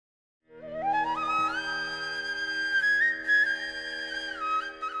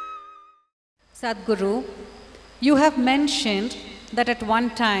Sadhguru, you have mentioned that at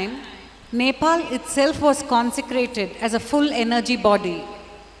one time, Nepal itself was consecrated as a full energy body.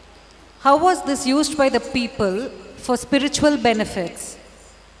 How was this used by the people for spiritual benefits?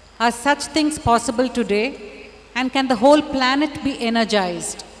 Are such things possible today? And can the whole planet be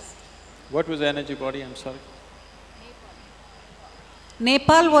energized? What was the energy body, I'm sorry?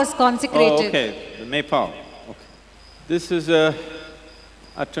 Nepal was consecrated. Oh, okay, the Nepal, okay. This is a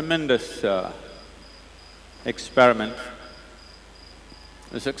tremendous experiment,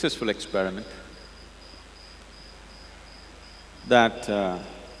 a successful experiment that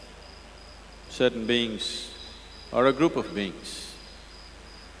certain beings or a group of beings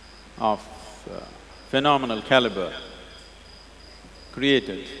of phenomenal caliber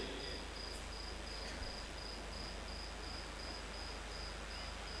created.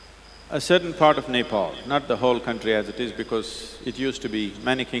 A certain part of Nepal, not the whole country as it is because it used to be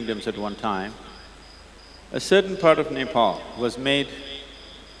many kingdoms at one time, a certain part of Nepal was made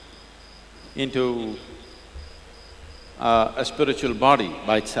into a spiritual body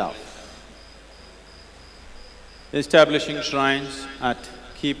by itself, establishing shrines at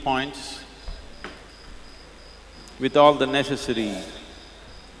key points with all the necessary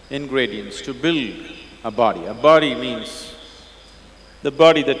ingredients to build a body. A body means the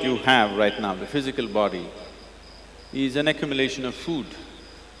body that you have right now, the physical body, is an accumulation of food.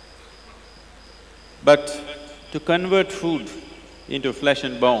 But to convert food into flesh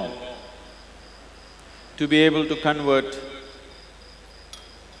and bone, to be able to convert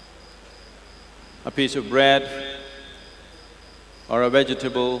a piece of bread or a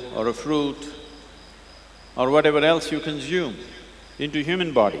vegetable or a fruit or whatever else you consume into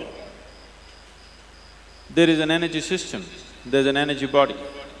human body, there is an energy system, there's an energy body.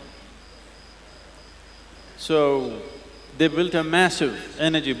 So, they built a massive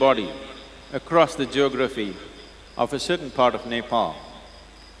energy body across the geography of a certain part of Nepal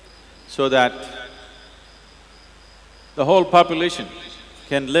so that the whole population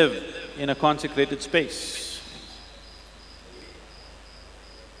can live in a consecrated space.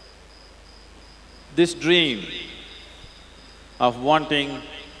 This dream of wanting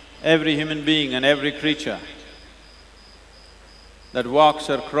every human being and every creature that walks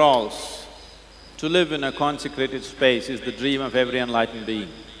or crawls to live in a consecrated space is the dream of every enlightened being.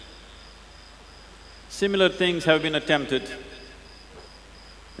 Similar things have been attempted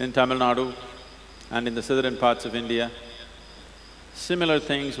in Tamil Nadu and in the southern parts of India. Similar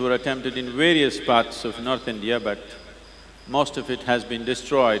things were attempted in various parts of North India, but most of it has been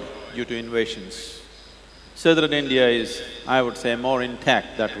destroyed due to invasions. Southern India is, I would say, more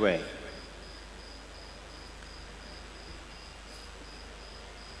intact that way.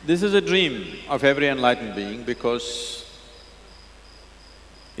 This is a dream of every enlightened being because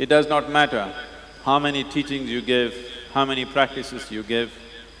it does not matter how many teachings you give, how many practices you give,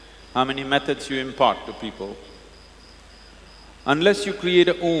 how many methods you impart to people. Unless you create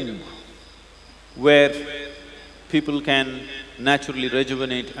a womb where people can naturally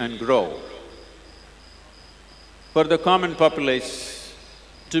rejuvenate and grow, for the common populace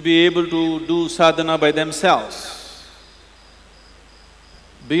to be able to do sadhana by themselves,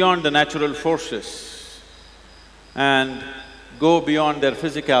 beyond the natural forces and go beyond their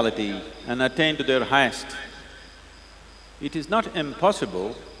physicality and attain to their highest. It is not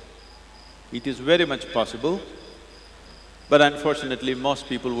impossible, it is very much possible, but unfortunately most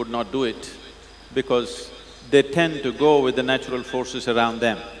people would not do it because they tend to go with the natural forces around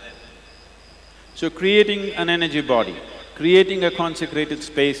them. So creating an energy body, creating a consecrated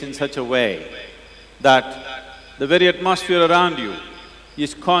space in such a way that the very atmosphere around you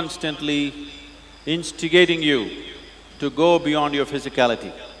is constantly instigating you to go beyond your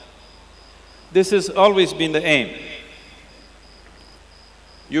physicality. This has always been the aim.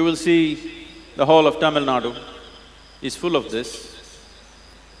 You will see the whole of Tamil Nadu is full of this.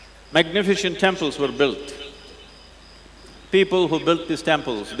 Magnificent temples were built. People who built these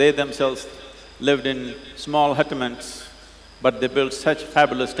temples, they themselves lived in small hutments, but they built such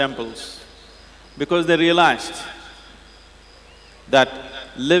fabulous temples because they realized that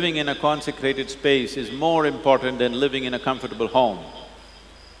living in a consecrated space is more important than living in a comfortable home.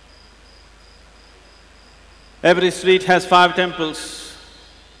 Every street has 5 temples.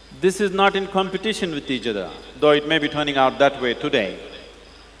 This is not in competition with each other, though it may be turning out that way today.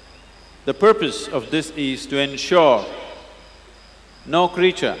 The purpose of this is to ensure no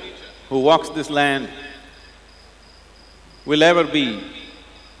creature who walks this land will ever be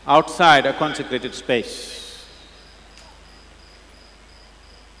outside a consecrated space.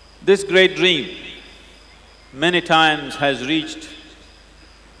 This great dream many times has reached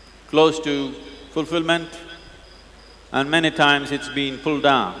close to fulfillment, and many times it's been pulled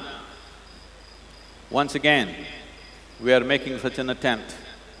down. Once again, we are making such an attempt.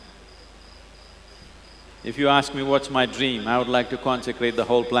 If you ask me what's my dream, I would like to consecrate the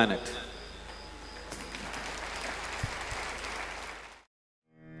whole planet.